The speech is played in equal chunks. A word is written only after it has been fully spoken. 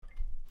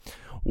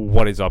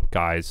What is up,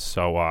 guys?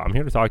 So I'm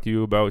here to talk to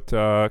you about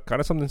kind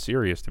of something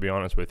serious, to be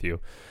honest with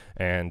you.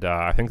 And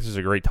I think this is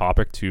a great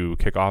topic to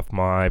kick off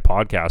my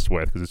podcast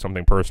with because it's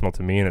something personal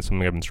to me and it's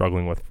something I've been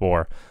struggling with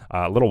for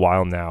a little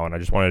while now. And I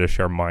just wanted to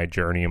share my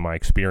journey and my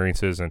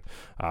experiences. And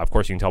of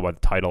course, you can tell by the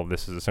title,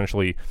 this is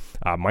essentially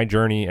my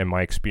journey and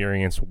my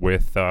experience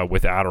with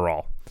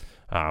Adderall.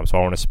 So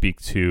I want to speak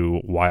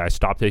to why I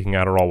stopped taking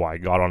Adderall, why I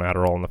got on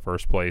Adderall in the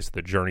first place,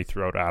 the journey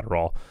throughout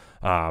Adderall.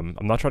 I'm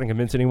not trying to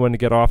convince anyone to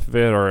get off of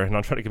it, or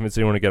not trying to convince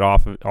anyone to get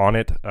off on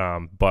it,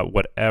 but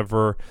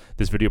whatever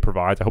this video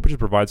provides, I hope it just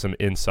provides some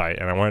insight,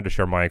 and I wanted to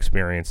share my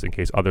experience in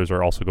case others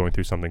are also going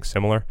through something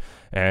similar,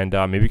 and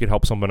maybe it could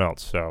help someone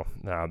else. So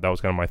that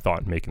was kind of my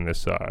thought in making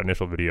this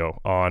initial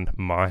video on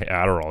my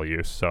Adderall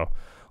use. So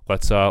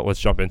let's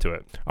jump into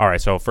it. All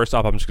right, so first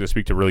off, I'm just going to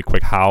speak to really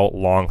quick how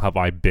long have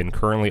I been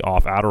currently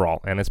off Adderall,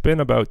 and it's been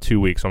about 2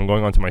 weeks. So I'm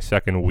going on to my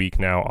second week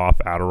now off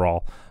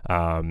Adderall.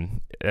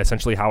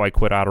 Essentially how I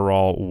quit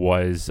Adderall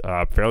was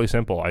fairly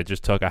simple. I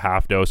just took a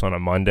half dose on a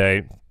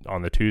Monday.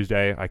 On the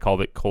Tuesday, I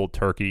called it cold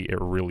turkey. It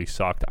really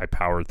sucked. I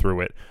powered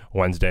through it.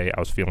 Wednesday, I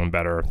was feeling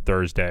better.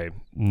 Thursday,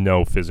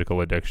 no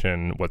physical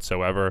addiction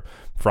whatsoever.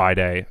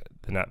 Friday,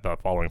 the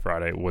following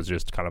Friday was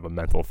just kind of a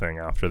mental thing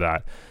after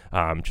that.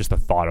 Just the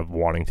thought of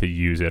wanting to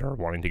use it or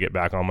wanting to get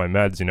back on my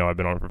meds. You know, I've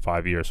been on it for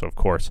 5 years, so of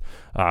course,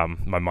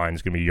 my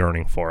mind's going to be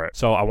yearning for it.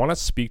 So I want to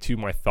speak to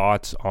my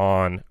thoughts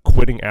on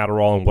quitting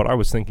Adderall and what I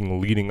was thinking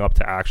leading up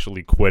to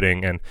actually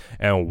quitting and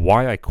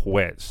why I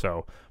quit.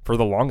 So for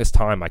the longest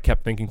time, I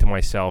kept thinking to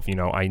myself, you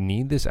know, I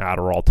need this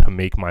Adderall to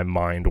make my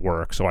mind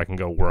work so I can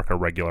go work a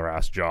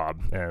regular-ass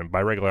job. And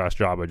by regular-ass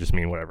job, I just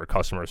mean whatever,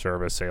 customer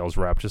service, sales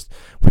rep, just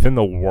within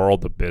the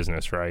world of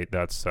business, right?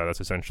 That's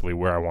essentially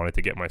where I wanted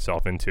to get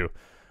myself into.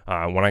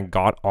 When I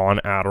got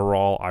on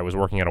Adderall, I was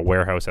working at a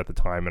warehouse at the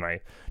time, and I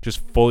just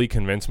fully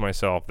convinced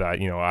myself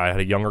that, you know, I had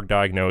a younger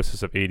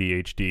diagnosis of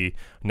ADHD,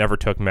 never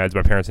took meds.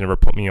 My parents never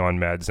put me on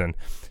meds, and,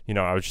 you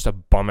know, I was just a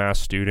bum-ass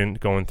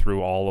student going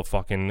through all of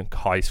fucking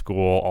high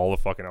school, all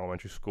of fucking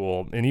elementary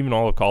school, and even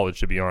all of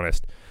college, to be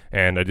honest.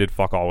 And I did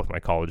fuck all with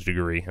my college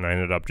degree, and I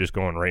ended up just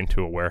going right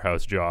into a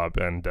warehouse job,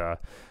 and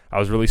I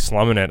was really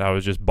slumming it. I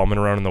was just bumming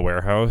around in the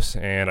warehouse,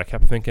 and I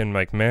kept thinking,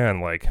 like,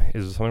 man, like,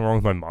 is there something wrong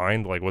with my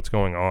mind? Like, what's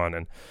going on?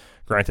 And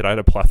granted, I had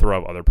a plethora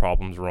of other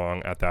problems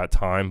wrong at that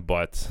time,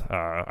 but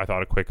I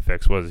thought a quick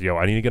fix was,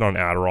 I need to get on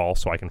Adderall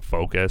so I can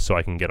focus, so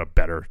I can get a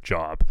better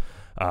job.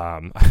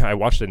 I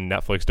watched a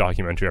Netflix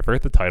documentary. I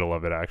forget the title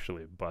of it,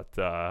 actually, but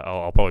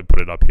I'll probably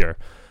put it up here.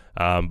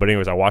 But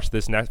anyways, I watched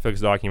this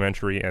Netflix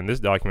documentary, and this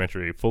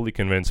documentary fully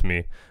convinced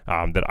me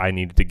that I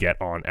needed to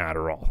get on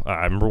Adderall.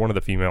 I remember one of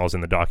the females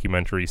in the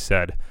documentary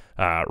said,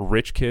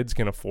 rich kids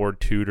can afford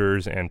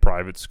tutors and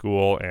private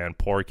school, and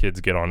poor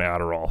kids get on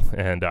Adderall.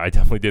 And I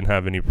definitely didn't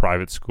have any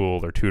private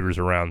school or tutors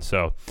around,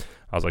 so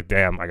I was like,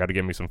 damn, I got to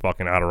get me some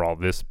fucking Adderall.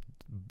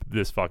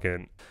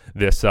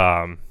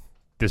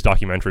 This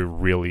documentary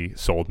really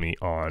sold me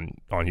on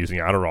using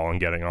Adderall and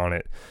getting on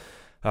it.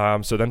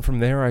 So then from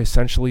there, I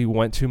essentially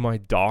went to my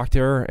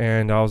doctor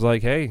and I was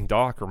like, hey,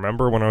 doc,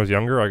 remember when I was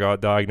younger, I got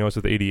diagnosed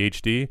with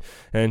ADHD?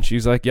 And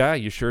she's like, yeah,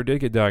 you sure did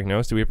get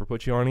diagnosed. Did we ever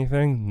put you on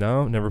anything?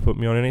 No, never put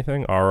me on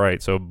anything. All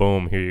right. So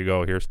boom, here you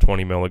go. Here's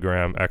 20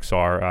 milligram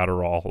XR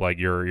Adderall. Like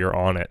you're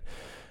on it.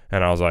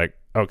 And I was like,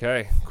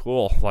 okay,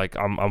 cool. Like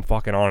I'm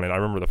fucking on it. I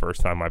remember the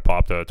first time I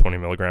popped a 20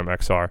 milligram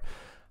XR.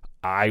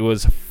 I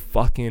was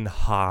fucking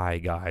high,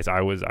 guys. I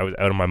was out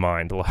of my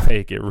mind.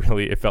 Like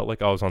it felt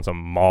like I was on some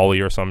Molly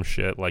or some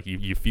shit. Like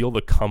you feel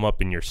the come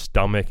up in your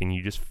stomach, and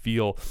you just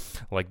feel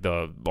like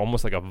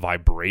almost like a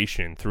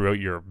vibration throughout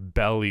your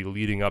belly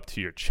leading up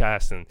to your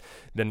chest, and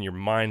then your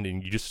mind,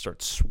 and you just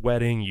start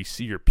sweating. You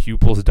see your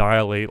pupils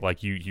dilate.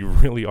 Like you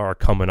really are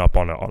coming up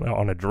on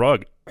a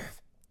drug,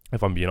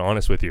 if I'm being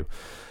honest with you.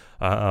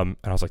 And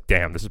I was like,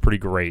 damn, this is pretty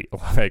great.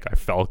 Like, I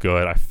felt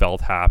good. I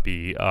felt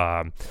happy.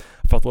 I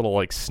felt a little,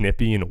 like,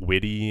 snippy and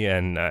witty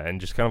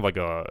and just kind of like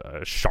a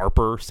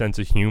sharper sense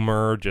of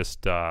humor,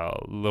 just a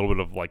little bit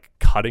of, like,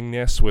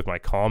 cuttingness with my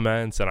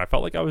comments. And I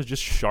felt like I was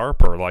just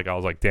sharper. Like, I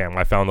was like, damn,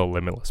 I found the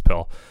limitless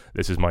pill.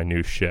 This is my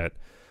new shit.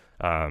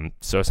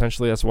 So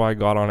essentially that's why I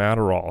got on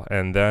Adderall.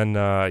 And then,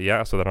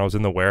 so then I was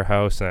in the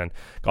warehouse and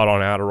got on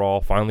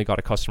Adderall, finally got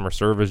a customer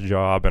service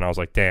job. And I was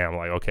like, damn,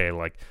 like, okay,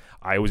 like,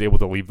 I was able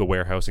to leave the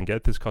warehouse and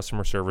get this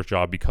customer service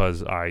job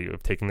because I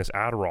have taken this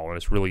Adderall, and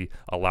it's really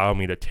allowed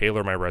me to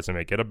tailor my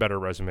resume, get a better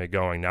resume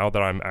going. Now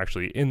that I'm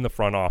actually in the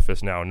front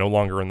office now, no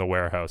longer in the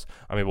warehouse,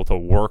 I'm able to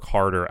work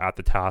harder at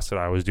the task that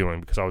I was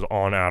doing because I was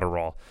on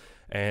Adderall.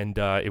 And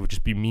it would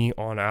just be me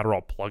on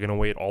Adderall plugging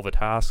away at all the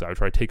tasks. I would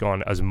try to take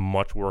on as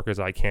much work as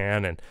I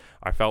can, and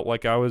I felt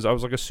like I was like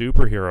a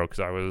superhero because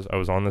I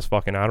was on this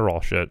fucking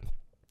Adderall shit.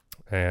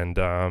 And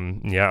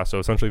so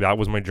essentially that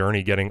was my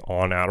journey getting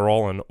on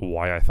Adderall and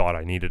why I thought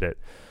I needed it.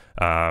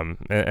 And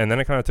then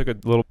it kind of took a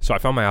little. So I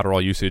found my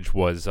Adderall usage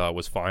was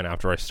fine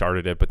after I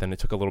started it, but then it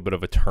took a little bit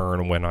of a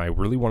turn when I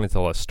really wanted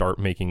to start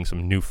making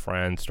some new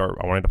friends.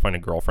 I wanted to find a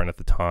girlfriend at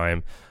the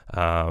time,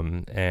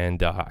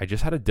 and I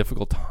just had a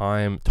difficult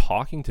time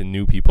talking to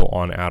new people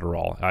on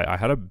Adderall. I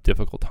had a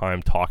difficult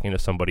time talking to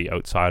somebody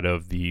outside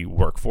of the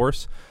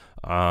workforce.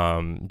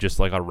 Just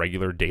like a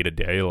regular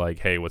day-to-day, like,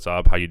 hey, what's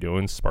up, how you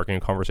doing, sparking a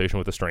conversation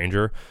with a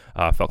stranger,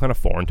 felt kind of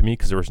foreign to me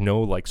because there was no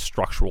like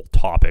structural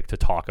topic to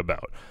talk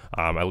about.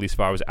 At least if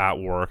I was at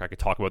work, I could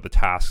talk about the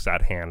tasks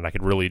at hand, and I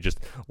could really just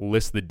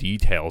list the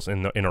details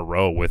in a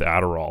row with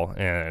Adderall,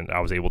 and I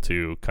was able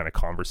to kind of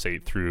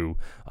conversate through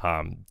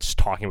just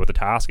talking about the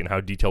task and how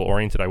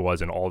detail-oriented I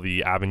was and all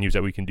the avenues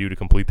that we can do to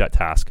complete that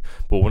task.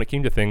 But when it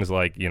came to things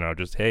like,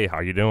 just, hey, how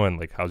you doing,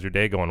 like, how's your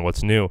day going,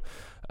 what's new,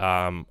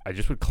 I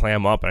just would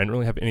clam up, and I didn't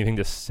really have anything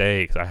to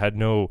say because I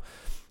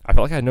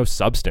felt like I had no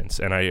substance,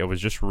 and I was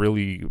just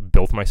really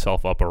built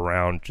myself up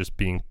around just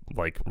being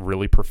like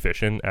really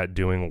proficient at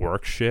doing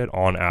work shit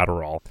on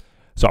Adderall.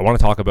 So I want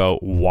to talk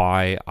about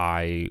why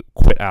I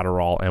quit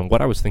Adderall and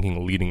what I was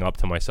thinking leading up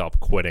to myself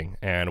quitting.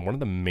 And one of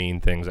the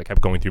main things that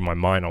kept going through my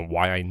mind on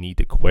why I need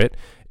to quit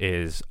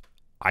is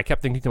I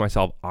kept thinking to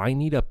myself, I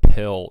need a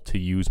pill to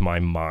use my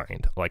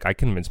mind. Like, I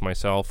convinced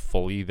myself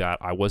fully that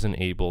I wasn't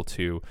able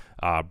to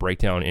break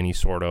down any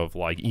sort of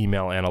like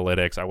email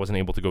analytics. I wasn't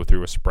able to go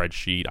through a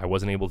spreadsheet. I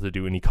wasn't able to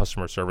do any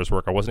customer service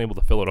work. I wasn't able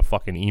to fill out a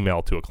fucking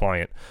email to a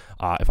client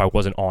if I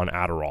wasn't on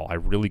Adderall. I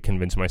really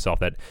convinced myself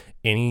that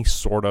any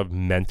sort of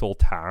mental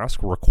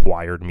task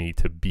required me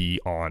to be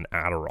on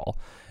Adderall.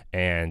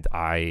 And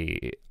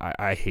I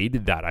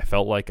hated that. I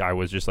felt like I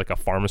was just like a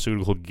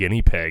pharmaceutical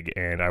guinea pig,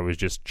 and I was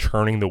just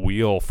churning the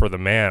wheel for the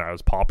man. I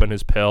was popping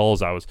his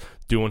pills, I was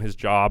doing his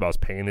job, I was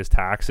paying his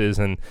taxes,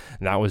 and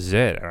that was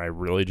it. And I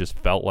really just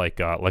felt like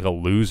a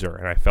loser,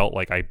 and I felt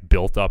like I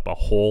built up a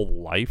whole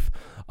life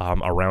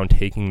around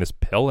taking this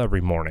pill every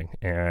morning,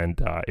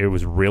 and it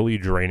was really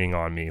draining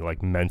on me,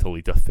 like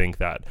mentally, to think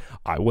that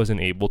I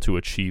wasn't able to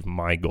achieve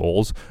my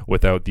goals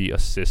without the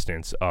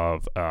assistance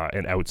of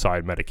an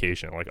outside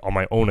medication. Like, on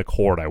my own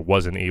accord, I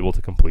wasn't able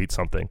to complete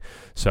something.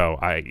 So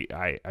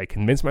I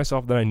convinced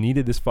myself that I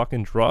needed this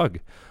fucking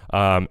drug,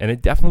 and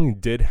it definitely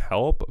did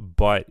help,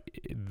 but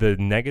the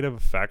negative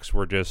effects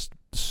were just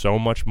so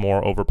much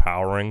more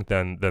overpowering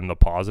than the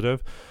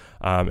positive,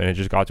 and it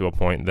just got to a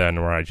point then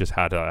where I just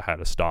had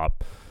to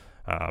stop.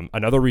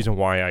 Another reason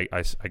why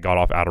I got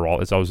off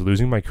Adderall is I was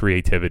losing my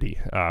creativity.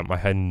 I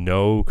had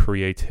no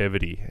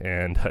creativity,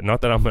 and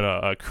not that I'm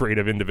a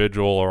creative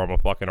individual or I'm a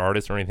fucking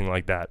artist or anything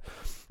like that,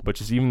 but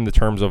just even in the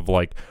terms of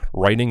like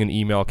writing an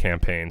email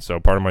campaign. So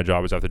part of my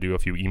job is I have to do a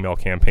few email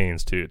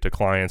campaigns to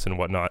clients and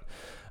whatnot.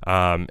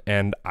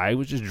 And I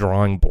was just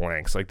drawing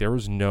blanks. Like, there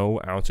was no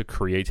ounce of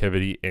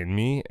creativity in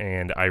me,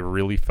 and I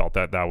really felt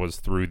that was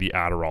through the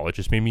Adderall. It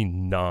just made me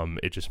numb.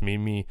 It just made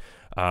me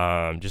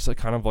just like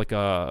kind of like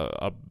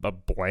a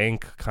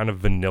blank kind of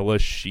vanilla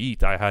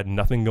sheet. I had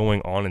nothing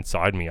going on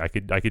inside me. I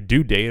could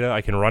do data,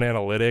 I can run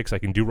analytics, I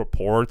can do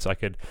reports, I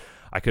could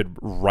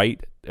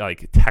write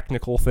like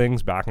technical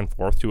things back and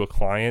forth to a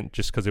client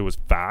just because it was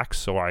facts.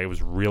 So I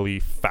was really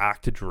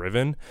fact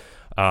driven.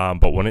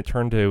 But when it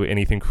turned to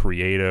anything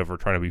creative or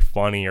trying to be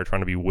funny or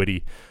trying to be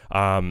witty,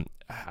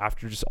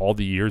 after just all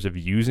the years of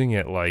using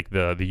it, like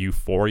the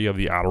euphoria of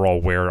the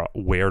Adderall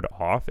weared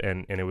off,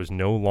 and it was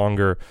no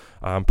longer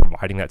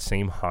providing that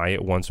same high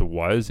it once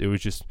was. It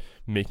was just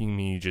making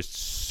me just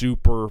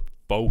super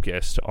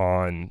focused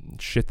on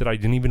shit that I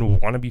didn't even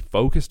want to be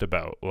focused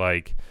about.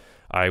 Like,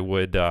 I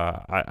would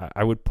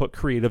put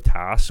creative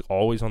tasks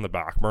always on the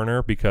back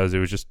burner because it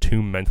was just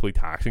too mentally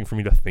taxing for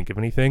me to think of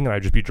anything, and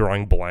I'd just be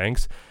drawing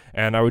blanks,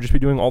 and I would just be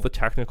doing all the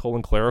technical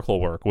and clerical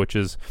work, which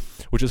is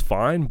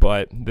fine,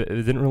 but it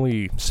didn't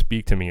really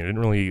speak to me. It didn't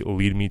really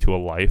lead me to a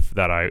life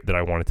that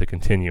I wanted to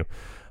continue.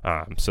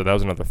 So that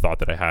was another thought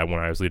that I had when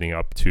I was leading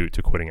up to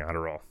quitting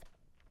Adderall.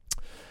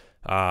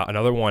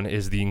 Another one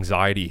is the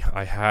anxiety.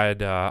 I had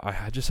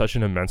just such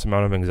an immense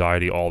amount of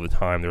anxiety all the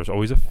time. There was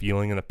always a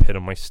feeling in the pit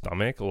of my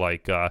stomach,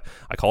 like I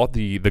call it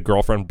the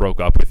girlfriend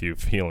broke up with you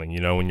feeling.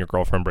 When your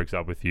girlfriend breaks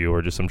up with you,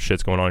 or just some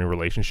shit's going on in your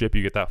relationship,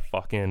 you get that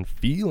fucking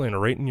feeling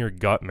right in your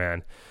gut,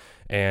 man.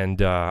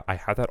 And I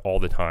had that all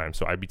the time.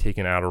 So I'd be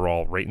taking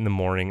Adderall right in the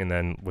morning, and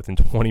then within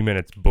 20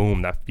 minutes,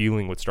 boom, that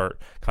feeling would start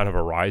kind of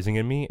arising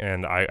in me.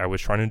 And I was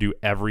trying to do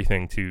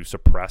everything to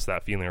suppress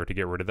that feeling or to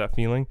get rid of that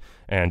feeling.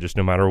 And just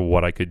no matter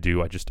what I could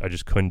do, I just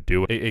couldn't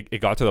do it. It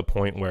got to the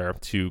point where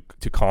to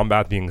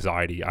combat the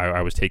anxiety,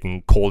 I was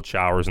taking cold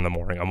showers in the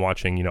morning. I'm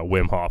watching,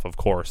 Wim Hof, of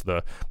course,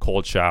 the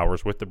cold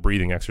showers with the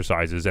breathing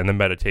exercises and the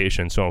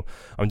meditation. So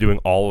I'm doing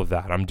all of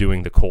that. I'm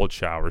doing the cold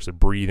showers, the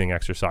breathing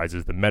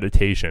exercises, the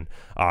meditation.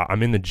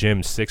 I'm in the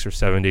gym 6 or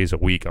 7 days a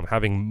week. I'm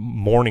having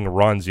morning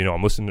runs.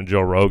 I'm listening to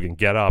Joe Rogan.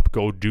 Get up,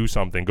 go do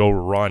something, go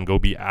run, go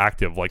be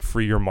active, like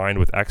free your mind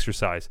with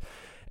exercise.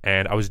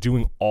 And I was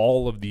doing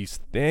all of these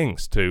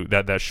things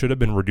that should have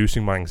been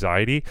reducing my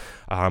anxiety,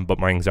 but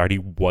my anxiety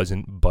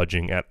wasn't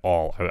budging at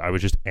all. I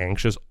was just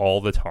anxious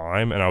all the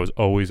time, and I was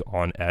always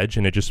on edge,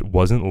 and it just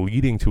wasn't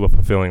leading to a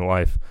fulfilling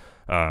life.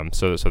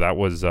 So that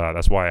was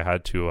that's why I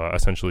had to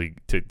essentially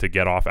to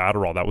get off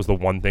Adderall. That was the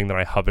one thing that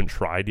I haven't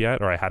tried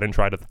yet, or I hadn't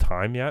tried at the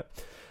time yet.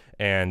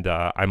 And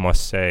I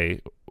must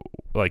say,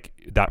 like,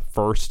 that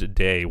first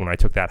day when I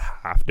took that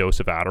half dose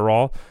of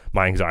Adderall,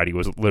 my anxiety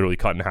was literally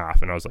cut in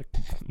half, and I was like,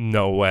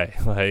 no way.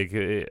 Like,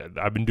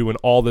 I've been doing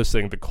all this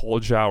thing, the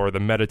cold shower, the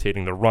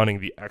meditating, the running,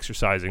 the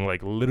exercising,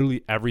 like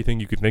literally everything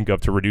you could think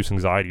of to reduce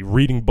anxiety,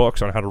 reading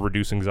books on how to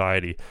reduce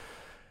anxiety,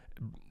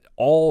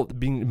 all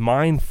being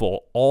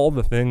mindful, all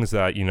the things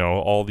that, you know,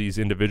 all these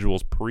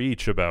individuals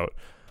preach about.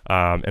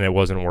 And it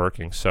wasn't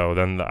working. So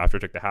then after I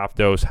took the half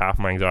dose, half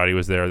my anxiety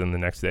was there. Then the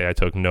next day I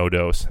took no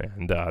dose,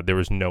 and there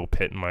was no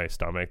pit in my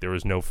stomach. There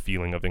was no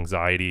feeling of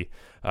anxiety.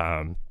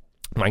 My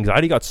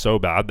anxiety got so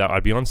bad that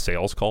I'd be on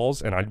sales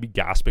calls and I'd be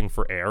gasping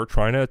for air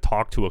trying to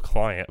talk to a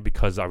client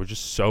because I was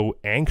just so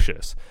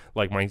anxious.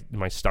 Like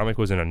my stomach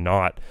was in a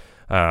knot.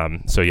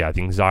 So yeah,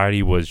 the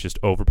anxiety was just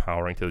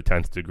overpowering to the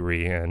 10th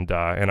degree, and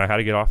I had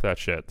to get off that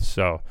shit.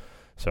 So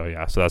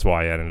yeah, so that's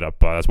why I ended up,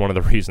 that's one of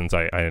the reasons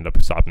I ended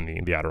up stopping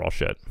the Adderall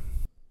shit.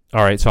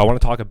 All right, so I want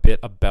to talk a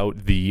bit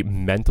about the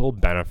mental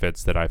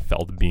benefits that I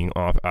felt being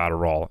off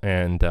Adderall.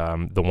 And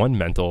the one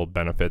mental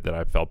benefit that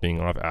I felt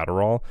being off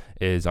Adderall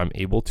is I'm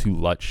able to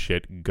let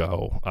shit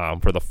go.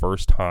 For the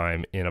first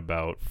time in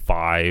about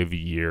 5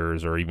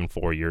 years or even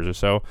 4 years or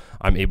so,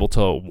 I'm able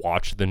to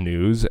watch the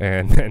news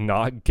and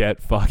not get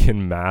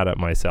fucking mad at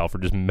myself or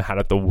just mad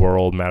at the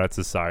world, mad at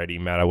society,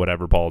 mad at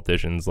whatever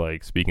politicians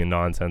like speaking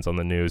nonsense on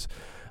the news.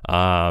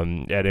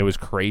 And it was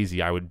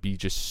crazy. I would be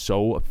just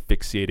so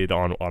fixated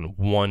on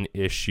one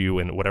issue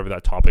and whatever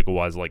that topic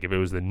was. Like if it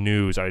was the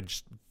news, I'd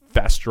just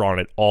fester on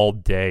it all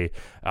day.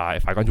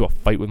 If I got into a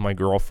fight with my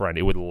girlfriend,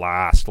 it would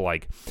last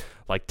like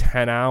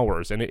 10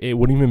 hours, and it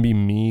wouldn't even be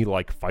me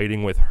like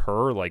fighting with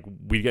her. Like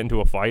we'd get into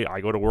a fight,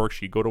 I go to work,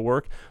 she'd go to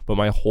work, but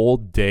my whole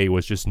day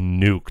was just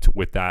nuked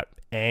with that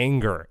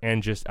anger,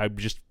 and I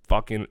just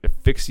fucking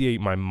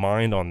asphyxiate my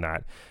mind on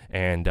that,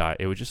 and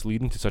it was just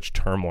leading to such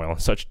turmoil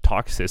and such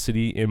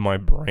toxicity in my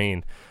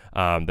brain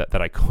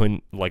that I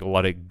couldn't like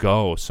let it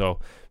go. So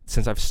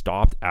since I've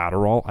stopped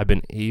Adderall, I've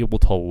been able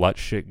to let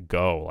shit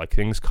go. Like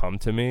things come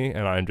to me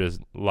and I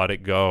just let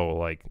it go.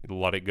 Like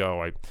let it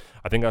go.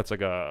 I think that's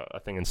like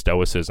a thing in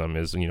Stoicism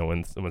is, you know,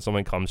 when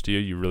something comes to you,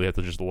 you really have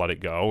to just let it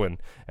go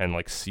and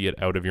like see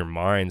it out of your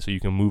mind so you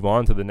can move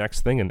on to the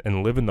next thing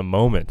and live in the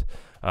moment.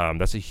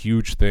 That's a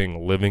huge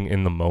thing, living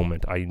in the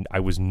moment. I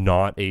was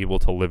not able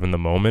to live in the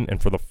moment,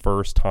 and for the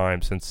first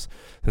time since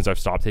I've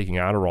stopped taking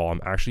Adderall,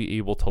 I'm actually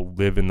able to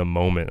live in the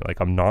moment.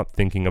 Like I'm not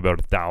thinking about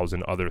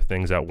 1,000 other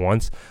things at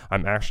once.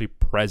 I'm actually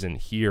present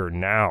here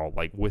now,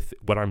 like with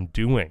what I'm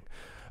doing.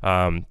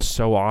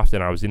 So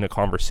often I was in a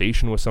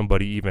conversation with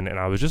somebody even, and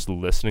I was just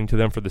listening to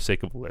them for the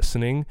sake of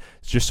listening,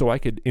 just so I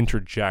could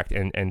interject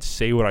and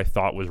say what I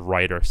thought was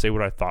right or say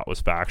what I thought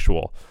was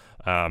factual.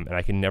 And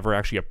I can never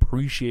actually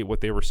appreciate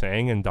what they were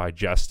saying and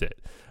digest it.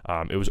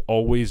 It was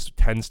always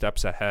 10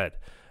 steps ahead.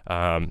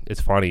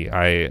 It's funny.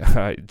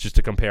 I just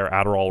to compare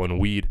Adderall and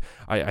weed,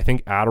 I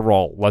think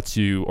Adderall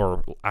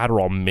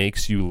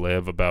makes you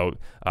live about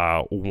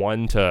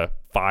 1 to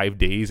 5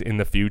 days in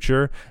the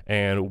future,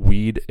 and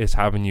weed is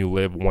having you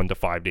live 1 to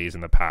 5 days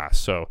in the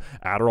past. So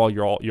Adderall,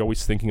 you're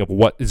always thinking of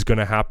what is going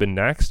to happen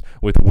next.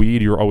 With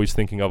weed, you're always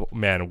thinking of,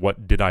 man, what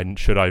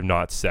should I have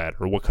not said,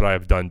 or what could I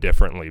have done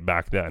differently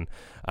back then?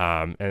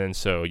 And then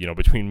so, you know,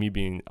 between me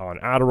being on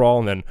Adderall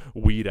and then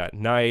weed at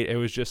night, it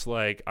was just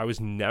like I was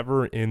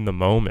never in the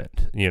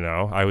moment. You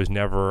know, I was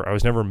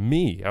never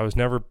me. I was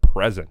never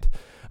present.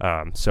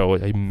 So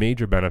a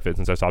major benefit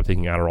since I stopped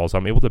taking Adderall is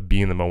I'm able to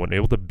be in the moment, I'm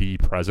able to be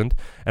present,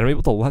 and I'm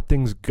able to let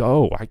things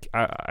go.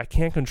 I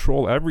can't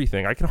control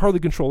everything. I can hardly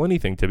control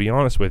anything, to be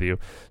honest with you.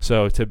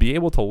 So to be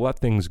able to let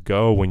things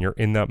go when you're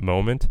in that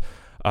moment,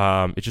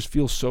 it just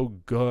feels so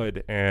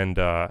good, and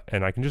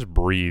I can just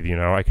breathe. You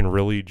know, I can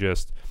really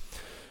just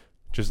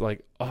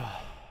like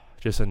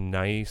just a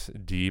nice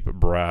deep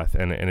breath,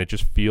 and it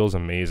just feels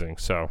amazing.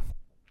 So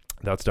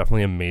that's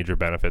definitely a major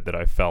benefit that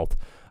I felt.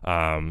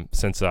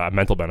 Since a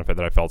mental benefit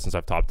that I felt since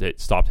I've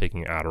stopped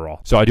taking Adderall.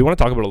 So I do want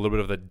to talk about a little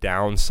bit of the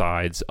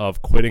downsides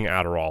of quitting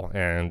Adderall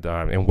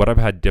and what I've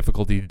had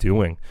difficulty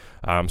doing.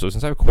 So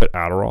since I've quit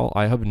Adderall,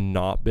 I have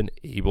not been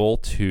able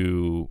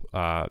to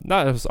I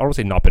don't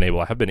say not been able.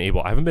 I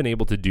haven't been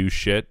able to do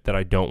shit that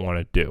I don't want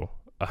to do.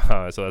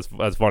 So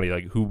that's funny.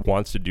 Like, who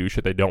wants to do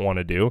shit they don't want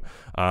to do?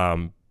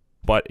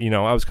 But, you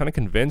know, I was kind of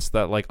convinced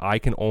that, like, I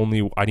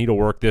need to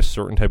work this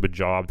certain type of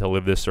job to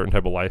live this certain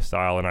type of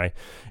lifestyle, and I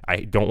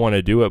don't want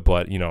to do it.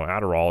 But, you know,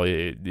 Adderall,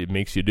 it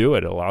makes you do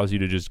it. It allows you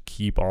to just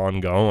keep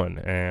on going.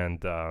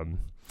 And, I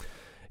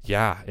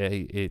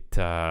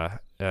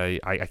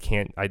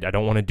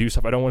don't want to do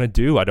stuff I don't want to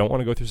do. I don't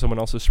want to go through someone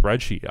else's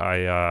spreadsheet.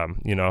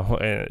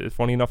 And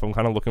funny enough, I'm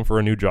kind of looking for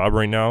a new job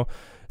right now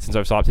since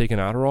I've stopped taking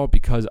Adderall,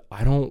 because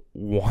I don't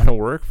want to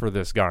work for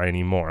this guy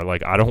anymore.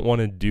 Like, I don't want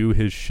to do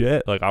his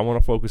shit. Like, I want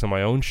to focus on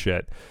my own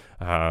shit.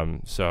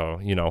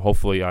 So, you know,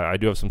 hopefully I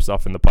do have some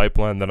stuff in the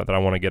pipeline that I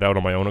want to get out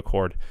on my own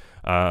accord.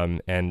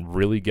 And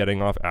really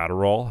getting off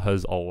Adderall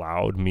has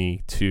allowed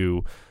me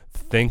to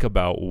think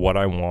about what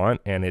I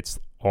want, and it's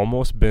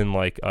almost been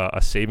like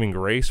a saving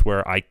grace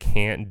where I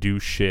can't do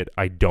shit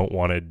I don't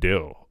want to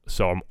do.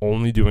 So I'm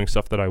only doing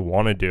stuff that I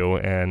want to do,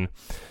 and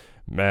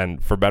man,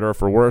 for better or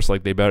for worse,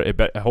 like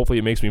hopefully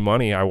it makes me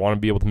money. I want to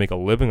be able to make a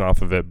living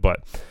off of it, but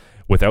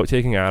without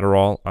taking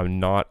Adderall, I'm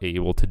not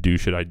able to do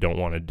shit I don't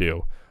want to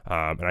do.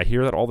 And I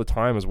hear that all the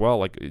time as well.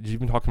 Like,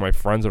 even talk to my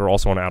friends that are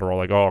also on Adderall,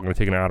 like, oh, I'm going to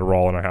take an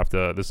Adderall and I have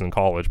to, this is in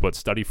college, but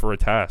study for a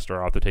test,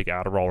 or I have to take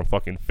Adderall and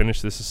fucking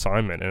finish this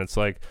assignment. And it's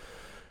like,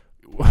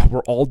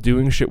 we're all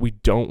doing shit we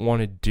don't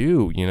want to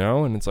do, you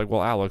know? And it's like,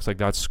 well, Alex, like,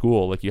 that's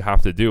school. Like, you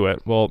have to do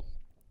it. Well,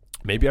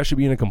 maybe I should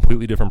be in a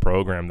completely different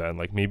program then.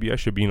 Like, maybe I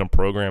should be in a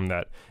program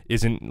that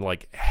isn't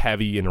like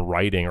heavy in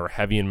writing or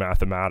heavy in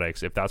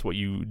mathematics. If that's what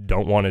you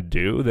don't want to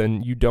do,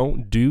 then you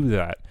don't do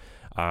that.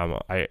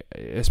 I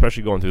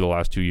especially going through the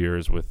last 2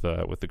 years with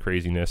the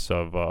craziness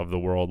of the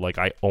world, like,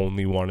 I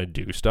only want to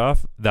do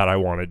stuff that I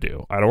want to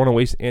do. I don't want to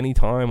waste any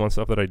time on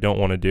stuff that I don't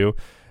want to do.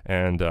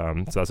 And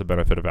so that's a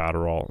benefit of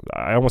Adderall.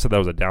 I almost said that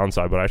was a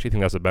downside, but I actually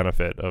think that's a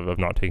benefit of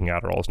not taking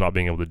Adderall, is not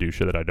being able to do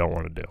shit that I don't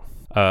want to do.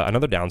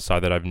 Another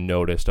downside that I've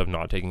noticed of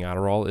not taking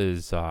Adderall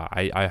is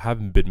I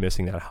haven't been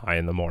missing that high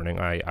in the morning.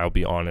 I'll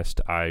be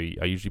honest. I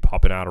usually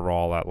pop an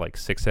Adderall at like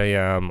 6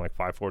 a.m., like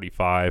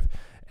 5:45,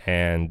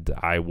 and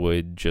I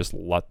would just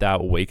let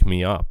that wake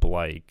me up.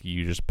 Like,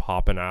 you just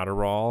pop an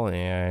Adderall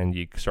and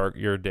you start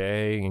your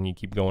day and you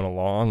keep going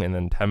along, and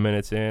then 10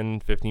 minutes in,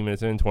 15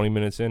 minutes in, 20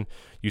 minutes in,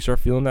 you start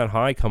feeling that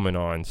high coming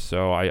on.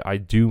 So I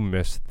do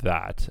miss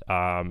that.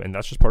 And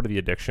that's just part of the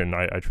addiction.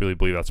 I truly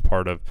believe that's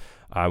part of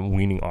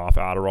weaning off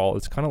Adderall.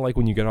 It's kind of like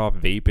when you get off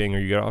vaping, or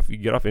you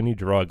get off any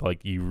drug,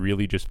 like, you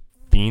really just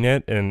fiend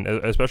it. And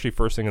especially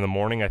first thing in the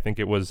morning, I think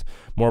it was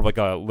more of like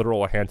a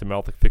literal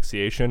hand-to-mouth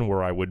asphyxiation,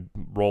 where I would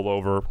roll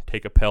over,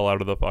 take a pill out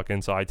of the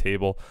fucking side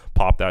table,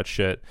 pop that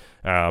shit,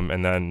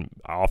 and then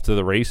off to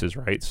the races,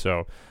 right?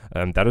 So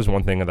that is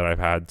one thing that I've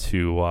had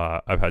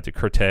to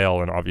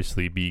curtail and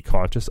obviously be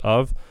conscious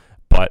of.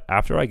 But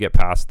after I get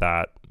past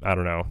that, I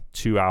don't know,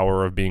 2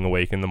 hour of being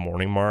awake in the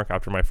morning mark,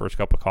 after my first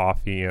cup of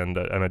coffee and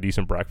a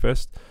decent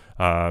breakfast,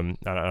 I'm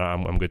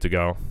good to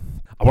go.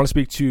 I want to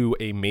speak to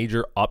a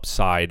major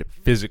upside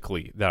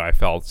physically that I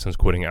felt since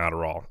quitting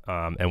Adderall.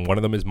 And one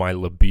of them is my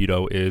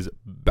libido is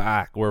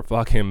back. We're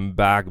fucking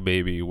back,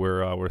 baby.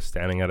 We're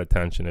standing at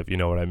attention, if you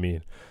know what I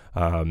mean.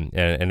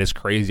 And it's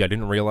crazy. I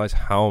didn't realize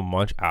how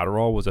much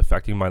Adderall was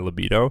affecting my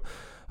libido.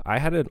 I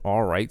had an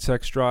all right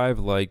sex drive.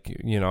 Like,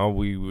 you know,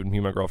 me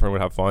and my girlfriend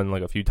would have fun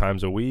like a few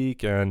times a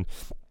week, and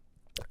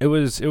it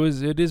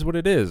is what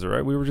it is,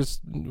 right? We were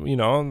just, you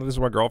know, this is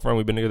my girlfriend.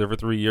 We've been together for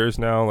 3 years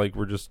now. Like,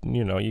 we're just,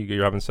 you know,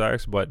 you're having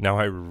sex, but now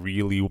I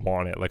really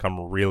want it. Like,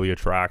 I'm really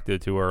attracted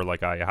to her.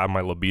 Like, I have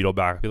my libido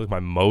back. I feel like my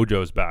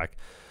mojo's back.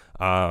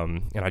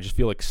 And I just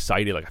feel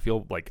excited. Like,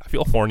 I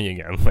feel horny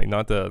again. Like,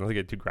 not to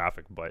get too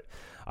graphic, but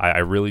I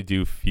really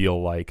do feel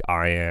like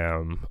I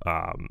am,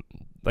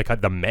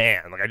 like, the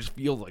man. Like, I just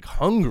feel like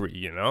hungry,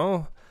 you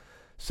know?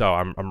 So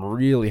I'm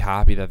really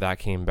happy that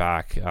came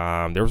back.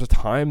 There was a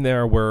time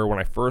there where when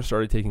I first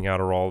started taking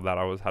Adderall that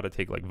I had to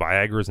take like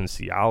Viagra's and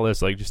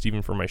Cialis, like, just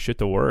even for my shit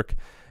to work.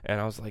 And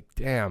I was like,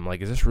 damn,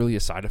 like, is this really a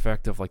side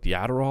effect of like the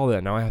Adderall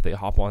that now I have to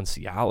hop on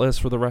Cialis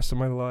for the rest of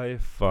my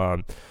life?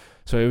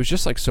 So it was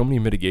just like so many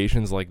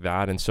mitigations like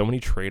that, and so many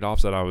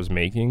trade-offs that I was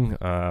making.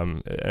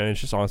 And it's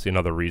just honestly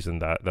another reason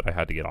that I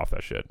had to get off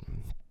that shit.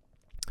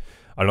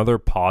 Another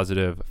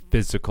positive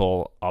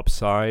physical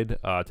upside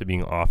to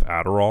being off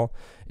Adderall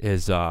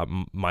is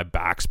my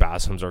back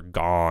spasms are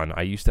gone.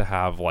 I used to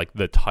have like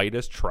the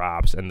tightest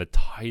traps and the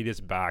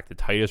tightest back, the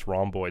tightest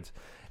rhomboids,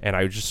 and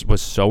I just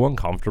was so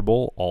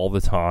uncomfortable all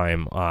the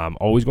time.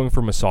 Always going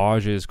for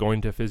massages,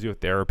 going to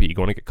physiotherapy,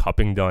 going to get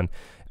cupping done,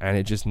 and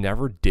it just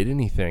never did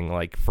anything.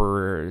 Like,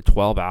 for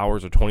 12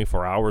 hours or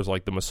 24 hours,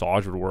 like, the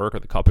massage would work or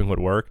the cupping would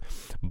work,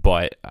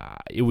 but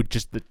it would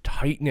just, the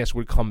tightness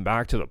would come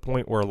back to the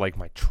point where like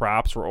my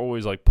traps were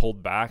always like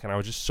pulled back, and I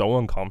was just so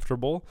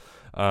uncomfortable.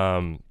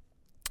 And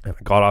I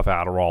got off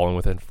Adderall, and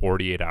within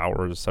 48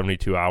 hours,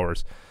 72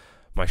 hours,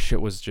 my shit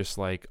was just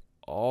like,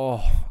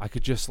 oh, I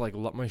could just like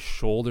let my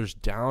shoulders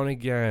down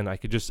again.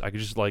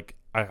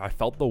 I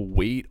felt the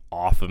weight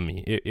off of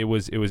me. It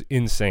was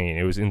insane.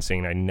 It was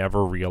insane. I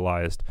never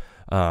realized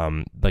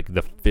like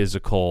the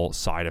physical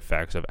side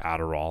effects of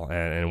Adderall,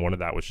 and one of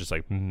that was just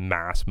like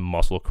mass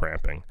muscle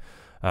cramping.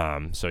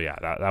 So yeah,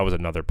 that was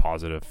another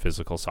positive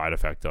physical side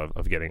effect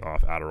of getting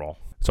off Adderall.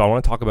 So I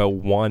want to talk about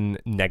one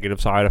negative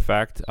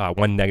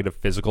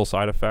physical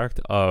side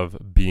effect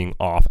of being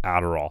off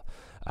Adderall.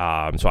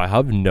 So I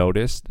have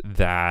noticed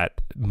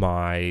that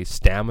my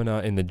stamina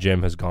in the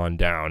gym has gone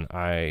down.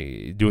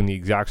 Doing the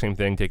exact same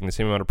thing, taking the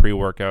same amount of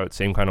pre-workout,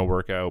 same kind of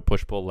workout,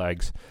 push-pull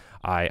legs.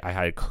 I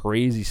had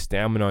crazy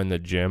stamina in the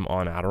gym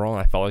on Adderall,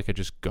 and I felt like I could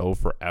just go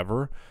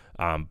forever.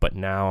 But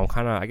now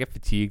I get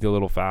fatigued a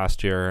little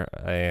faster,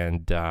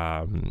 and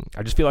I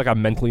just feel like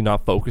I'm mentally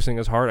not focusing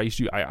as hard.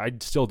 I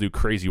still do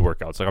crazy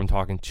workouts. Like, I'm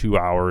talking 2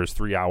 hours,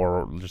 3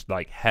 hour, just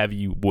like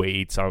heavy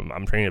weights.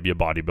 I'm training to be a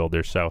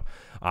bodybuilder. So,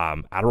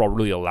 Adderall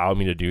really allowed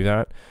me to do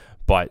that.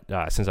 But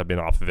since I've been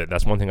off of it,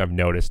 that's one thing I've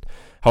noticed.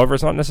 However,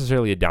 it's not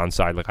necessarily a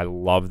downside. Like, I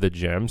love the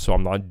gym, so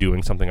I'm not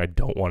doing something I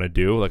don't want to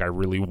do. Like, I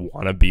really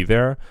want to be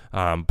there,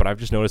 but I've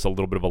just noticed a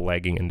little bit of a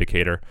lagging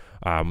indicator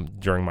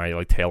during my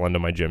like tail end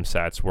of my gym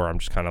sets, where I'm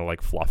just kind of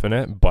like fluffing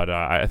it. But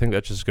I think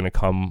that's just going to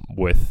come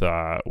with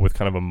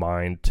kind of a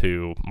mind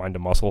to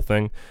muscle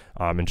thing,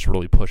 and just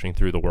really pushing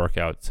through the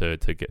workout to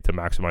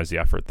maximize the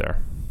effort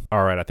there.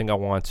 All right, I think I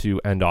want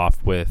to end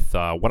off with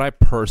what I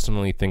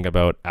personally think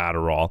about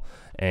Adderall,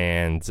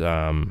 and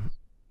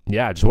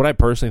just what I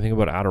personally think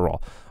about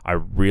Adderall. I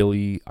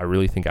really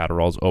think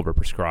Adderall is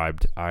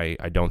overprescribed.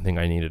 I don't think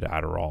I needed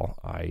Adderall.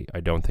 I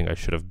don't think I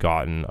should have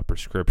gotten a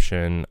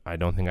prescription. I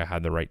don't think I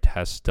had the right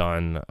tests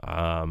done.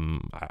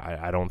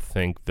 I don't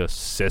think the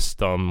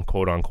system,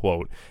 quote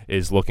unquote,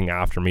 is looking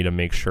after me to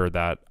make sure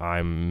that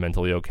I'm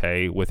mentally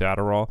okay with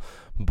Adderall.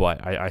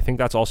 But I think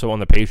that's also on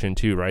the patient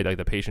too, right? Like,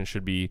 the patient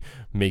should be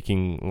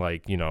making,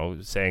 like,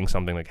 saying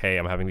something like, hey,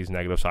 I'm having these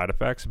negative side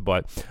effects.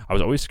 But I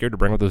was always scared to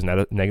bring up those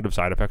negative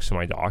side effects to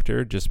my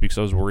doctor, just because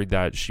I was worried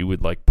that she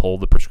would like pull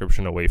the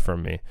prescription away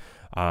from me.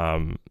 I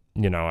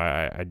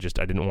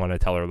didn't want to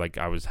tell her like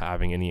I was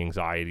having any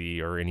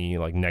anxiety or any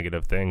like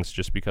negative things,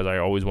 just because I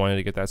always wanted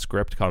to get that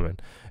script coming.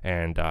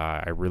 And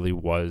I really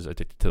was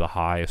addicted to the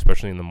high,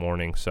 especially in the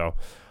morning. So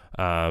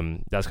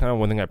that's kind of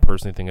one thing I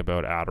personally think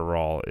about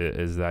Adderall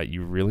is that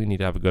you really need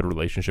to have a good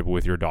relationship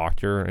with your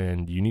doctor,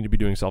 and you need to be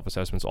doing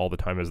self-assessments all the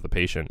time as the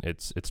patient.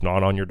 It's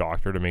not on your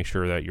doctor to make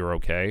sure that you're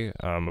okay.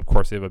 Of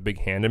course, they have a big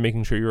hand in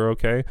making sure you're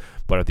okay,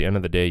 but at the end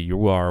of the day,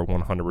 you are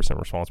 100%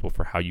 responsible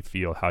for how you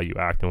feel, how you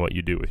act, and what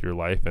you do with your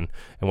life, and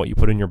what you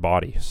put in your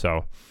body.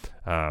 So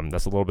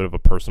that's a little bit of a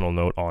personal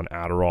note on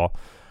Adderall.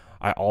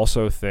 I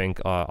also think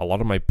a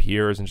lot of my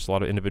peers and just a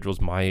lot of individuals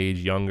my age,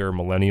 younger,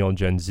 millennial,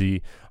 Gen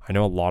Z, I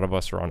know a lot of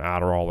us are on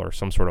Adderall or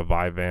some sort of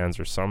Vyvanse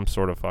or some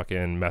sort of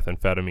fucking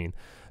methamphetamine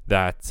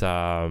that's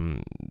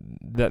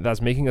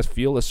making us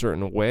feel a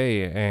certain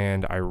way.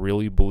 And I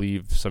really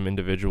believe some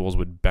individuals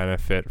would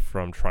benefit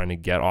from trying to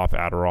get off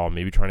Adderall,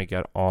 maybe trying to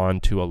get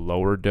on to a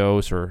lower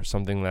dose or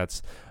something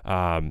that's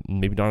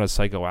maybe not as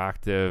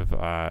psychoactive.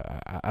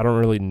 I don't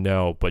really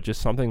know, but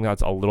just something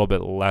that's a little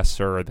bit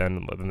lesser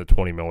than the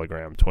 20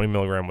 milligram. 20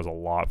 milligram was a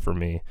lot for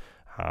me.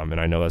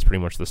 And I know that's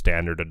pretty much the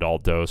standard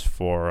adult dose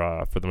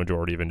for the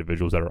majority of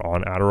individuals that are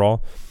on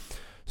Adderall.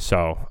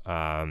 So,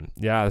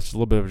 that's just a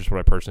little bit of just what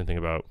I personally think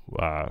about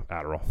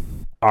Adderall.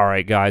 All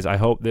right, guys, I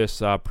hope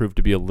this proved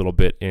to be a little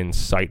bit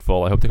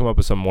insightful. I hope to come up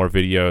with some more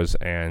videos,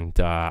 and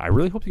I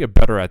really hope to get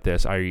better at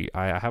this. I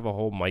have a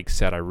whole mic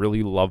set. I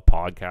really love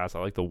podcasts.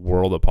 I like the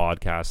world of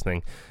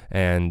podcasting,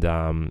 and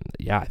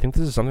I think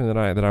this is something that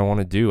I want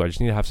to do. I just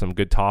need to have some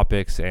good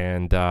topics,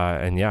 and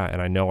I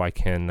know I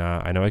can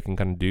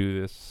kind of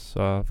do this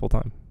full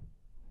time.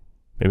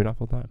 Maybe not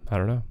full time. I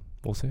don't know.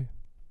 We'll see.